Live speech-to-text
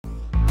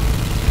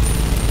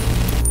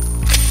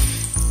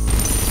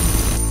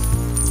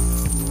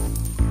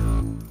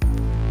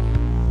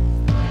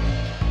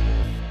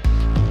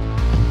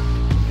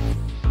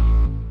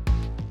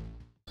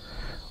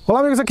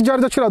Olá amigos, aqui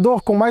Diário do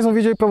Atirador com mais um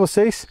vídeo aí para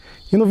vocês.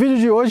 E no vídeo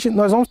de hoje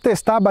nós vamos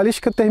testar a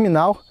balística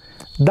terminal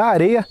da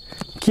areia,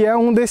 que é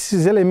um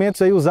desses elementos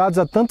aí usados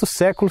há tantos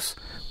séculos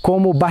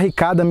como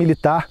barricada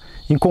militar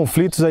em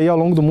conflitos aí ao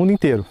longo do mundo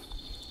inteiro.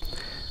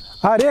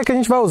 A areia que a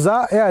gente vai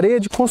usar é areia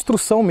de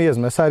construção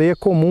mesmo, essa areia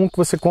comum que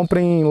você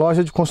compra em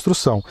loja de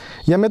construção.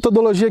 E a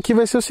metodologia aqui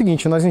vai ser o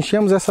seguinte: nós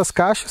enchemos essas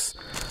caixas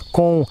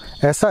com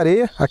essa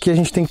areia. Aqui a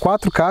gente tem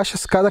 4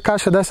 caixas, cada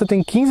caixa dessa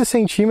tem 15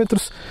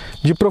 centímetros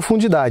de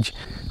profundidade.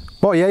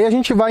 Bom, e aí a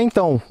gente vai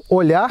então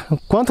olhar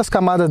quantas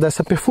camadas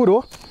dessa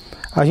perfurou.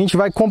 A gente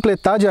vai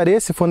completar de areia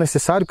se for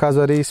necessário, caso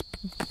a areia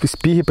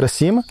espirre para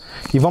cima,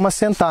 e vamos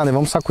assentar, né?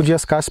 Vamos sacudir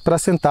as caixas para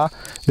assentar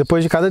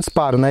depois de cada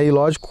disparo, né? E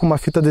lógico, com uma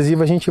fita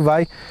adesiva a gente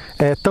vai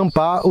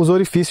tampar os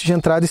orifícios de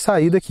entrada e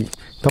saída aqui.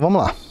 Então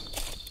vamos lá.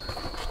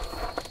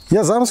 E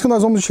as armas que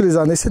nós vamos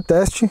utilizar nesse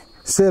teste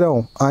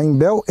serão a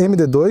Imbel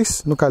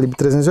MD2 no calibre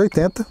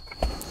 380,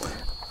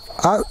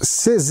 a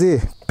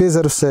CZ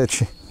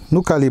P07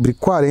 no calibre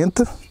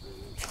 40,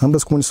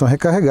 ambas com munição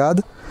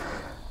recarregada,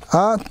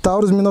 a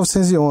Taurus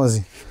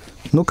 1911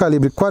 no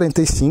calibre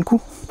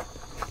 45,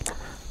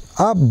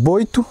 a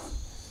Boito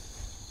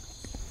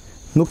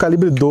no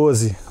calibre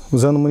 12,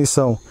 usando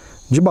munição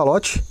de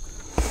balote,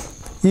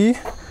 e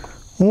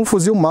um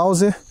fuzil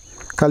Mauser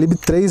calibre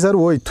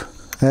 308,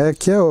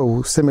 que é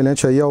o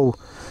semelhante aí ao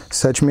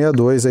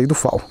 762 aí do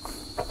FAL.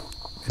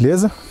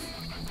 Beleza?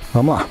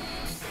 Vamos lá.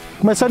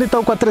 Começando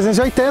então com a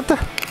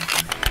 380.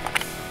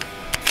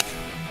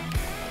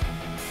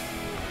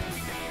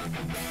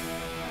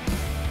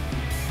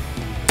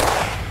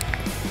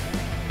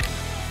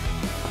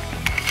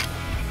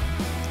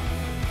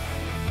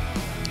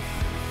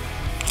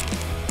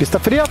 Pista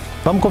fria,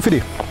 vamos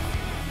conferir.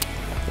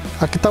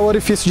 Aqui está o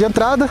orifício de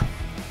entrada.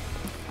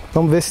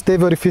 Vamos ver se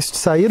teve orifício de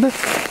saída.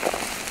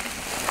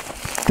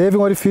 Teve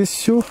um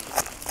orifício.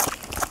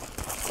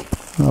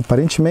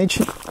 Aparentemente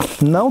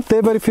não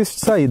teve orifício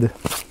de saída.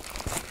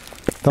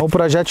 Então o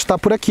projétil está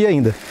por aqui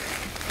ainda.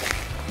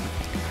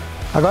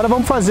 Agora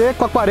vamos fazer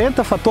com a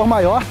 40, fator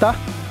maior, tá?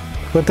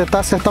 Vou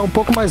tentar acertar um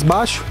pouco mais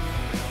baixo.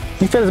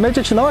 Infelizmente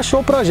a gente não achou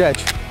o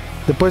projétil.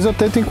 Depois eu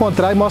tento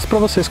encontrar e mostro para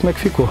vocês como é que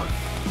ficou.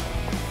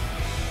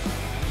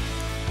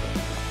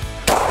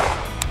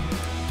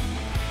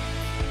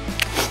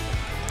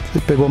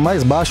 Ele pegou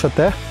mais baixo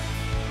até.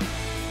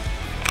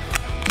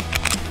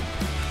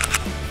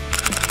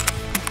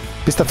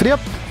 Pista fria.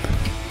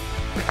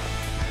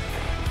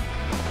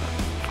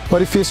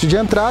 Orifício de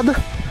entrada.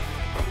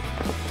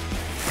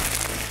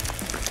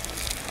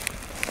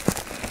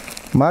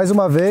 Mais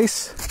uma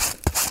vez,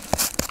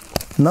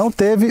 não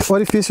teve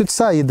orifício de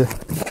saída,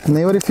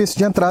 nem orifício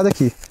de entrada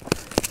aqui.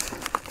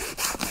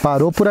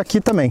 Parou por aqui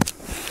também.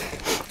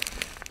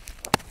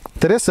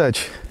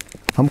 Interessante.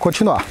 Vamos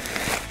continuar.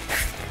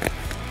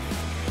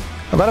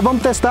 Agora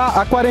vamos testar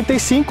a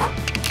 45.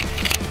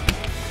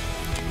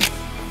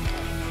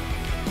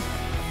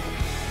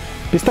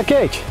 Pista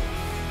quente.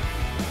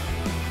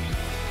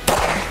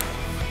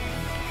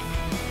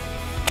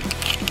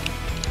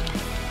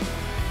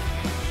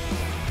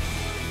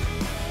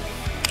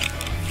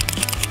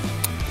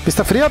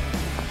 Pista fria.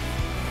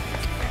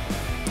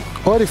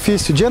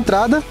 Orifício de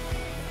entrada.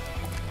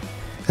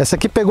 Essa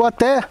aqui pegou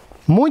até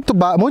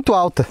muito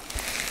alta.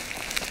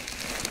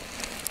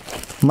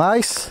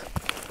 Mas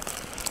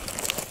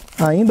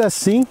ainda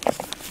assim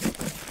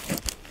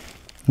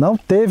não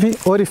teve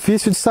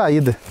orifício de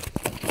saída.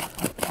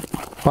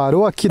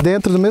 Parou aqui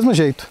dentro do mesmo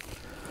jeito.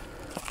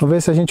 Vamos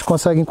ver se a gente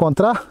consegue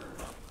encontrar.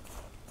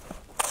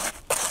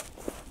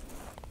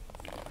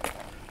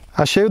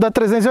 Achei o da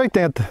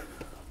 380.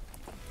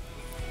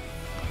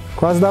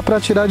 Quase dá para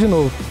atirar de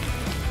novo.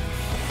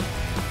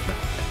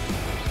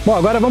 Bom,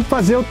 agora vamos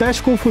fazer o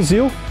teste com o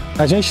fuzil.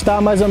 A gente está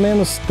a mais ou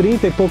menos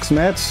 30 e poucos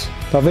metros,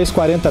 talvez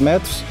 40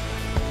 metros.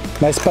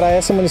 Mas para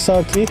essa munição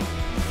aqui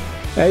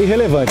é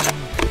irrelevante.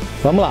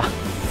 Vamos lá.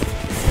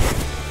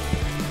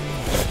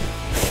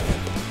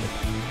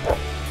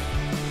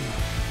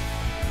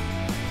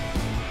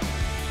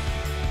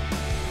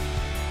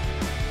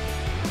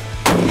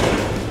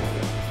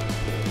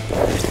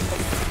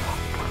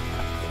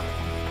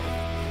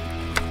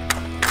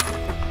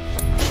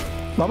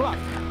 Vamos lá.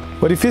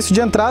 Orifício de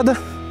entrada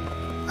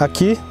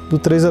aqui do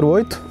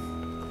 308.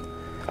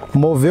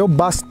 Moveu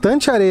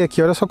bastante areia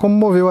aqui. Olha só como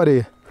moveu a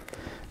areia.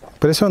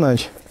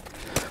 Impressionante.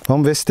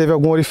 Vamos ver se teve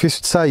algum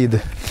orifício de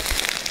saída.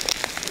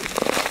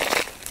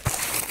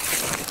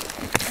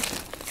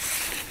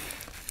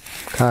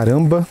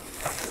 Caramba.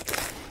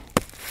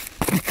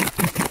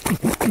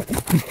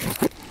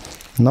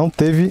 Não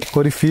teve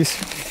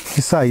orifício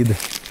de saída.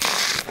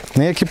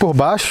 Nem aqui por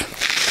baixo.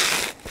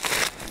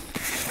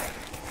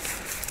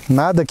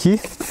 Nada aqui.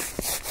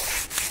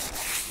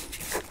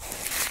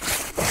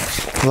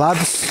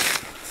 Lados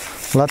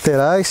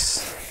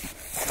laterais.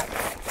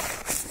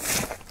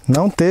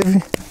 Não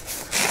teve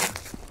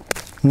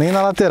nem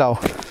na lateral.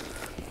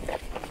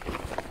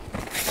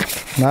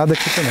 Nada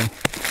aqui também.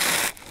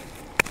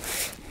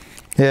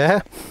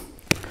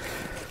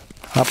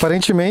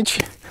 Aparentemente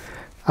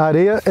a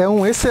areia é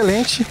um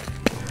excelente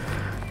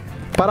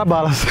Prepara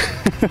balas.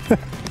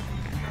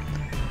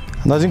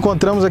 Nós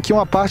encontramos aqui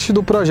uma parte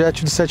do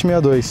projétil de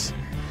 762.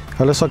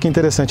 Olha só que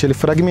interessante, ele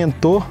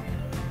fragmentou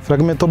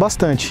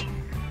bastante.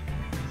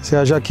 Essa é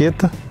a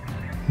jaqueta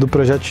do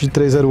projétil de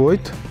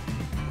 308.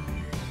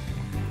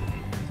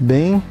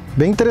 Bem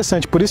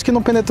interessante, por isso que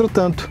não penetrou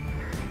tanto.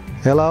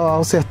 Ela, ao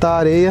acertar a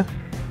areia,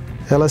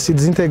 ela se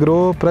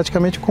desintegrou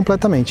praticamente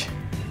completamente.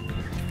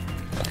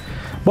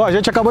 Bom, a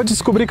gente acabou de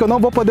descobrir que eu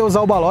não vou poder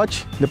usar o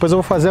balote. Depois eu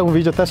vou fazer um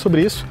vídeo até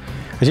sobre isso.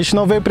 A gente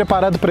não veio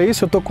preparado para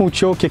isso, eu tô com o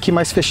choke aqui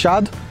mais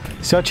fechado.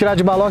 Se eu atirar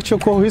de balote, eu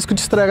corro o risco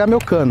de estragar meu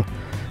cano.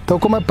 Então,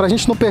 pra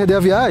gente não perder a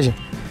viagem,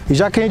 e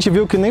já que a gente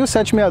viu que nem o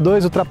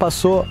 762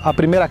 ultrapassou a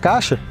primeira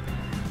caixa,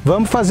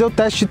 vamos fazer o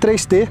teste de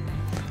 3T,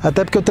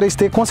 até porque o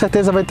 3T com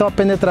certeza vai ter uma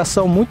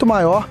penetração muito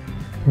maior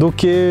do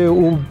que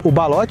o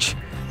balote.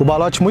 O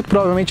balote muito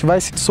provavelmente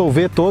vai se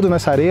dissolver todo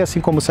nessa areia,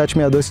 assim como o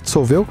 762 se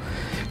dissolveu.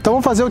 Então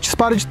vamos fazer o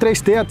disparo de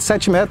 3T a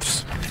 7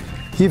 metros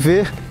e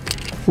ver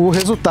o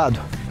resultado.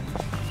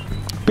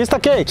 Pista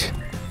quente!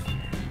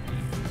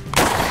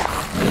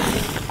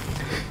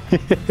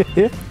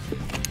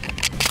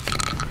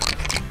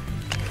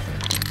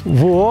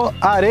 Voou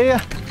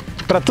areia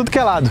para tudo que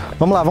é lado.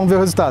 Vamos lá, vamos ver o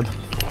resultado.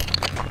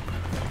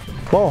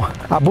 Bom,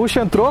 a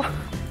bucha entrou,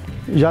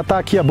 já está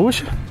aqui a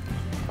bucha.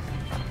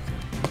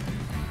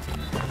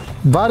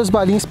 Vários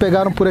balinhos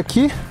pegaram por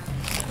aqui,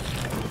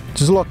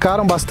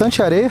 deslocaram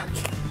bastante areia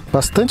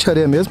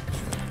mesmo.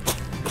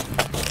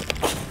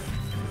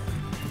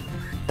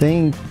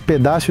 Tem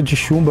pedaço de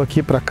chumbo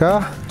aqui para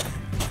cá,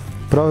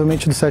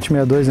 provavelmente do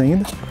 762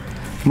 ainda.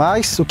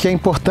 Mas o que é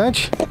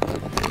importante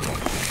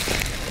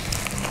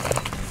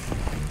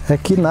é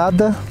que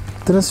nada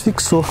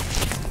transfixou.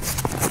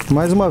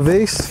 Mais uma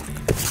vez,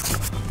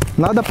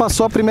 nada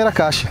passou a primeira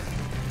caixa.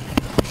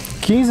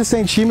 15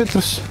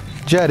 centímetros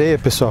de areia,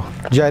 pessoal.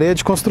 De areia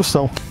de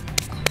construção.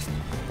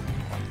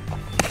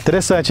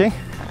 Interessante, hein?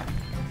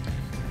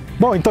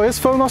 Bom, então esse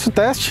foi o nosso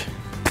teste.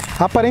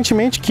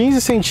 Aparentemente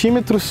 15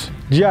 centímetros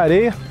de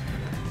areia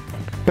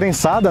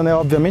prensada, né?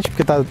 Obviamente,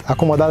 porque está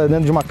acomodada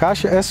dentro de uma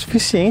caixa, é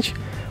suficiente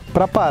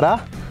para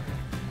parar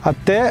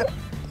até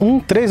um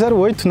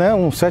 308, né?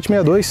 Um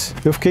 762.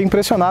 Eu fiquei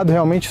impressionado,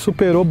 realmente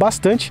superou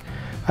bastante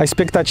a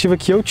expectativa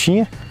que eu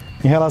tinha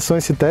em relação a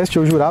esse teste.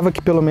 Eu jurava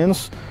que pelo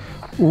menos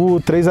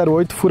o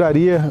 308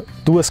 furaria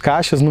 2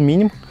 caixas no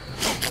mínimo.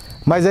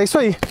 Mas é isso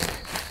aí.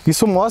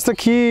 Isso mostra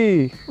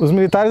que os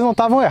militares não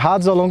estavam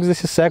errados ao longo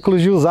desses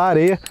séculos de usar a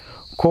areia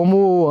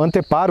como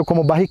anteparo,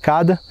 como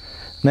barricada,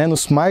 né,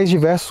 nos mais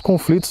diversos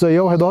conflitos aí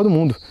ao redor do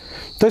mundo.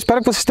 Então espero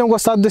que vocês tenham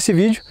gostado desse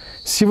vídeo.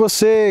 Se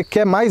você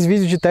quer mais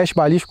vídeos de teste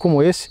balístico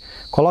como esse,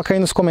 coloca aí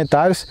nos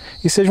comentários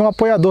e seja um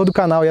apoiador do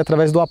canal aí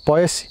através do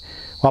Apoia-se,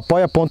 o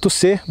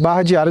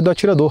apoia.c/Diário do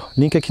Atirador,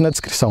 link aqui na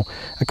descrição.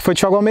 Aqui foi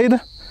Thiago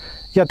Almeida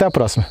e até a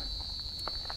próxima.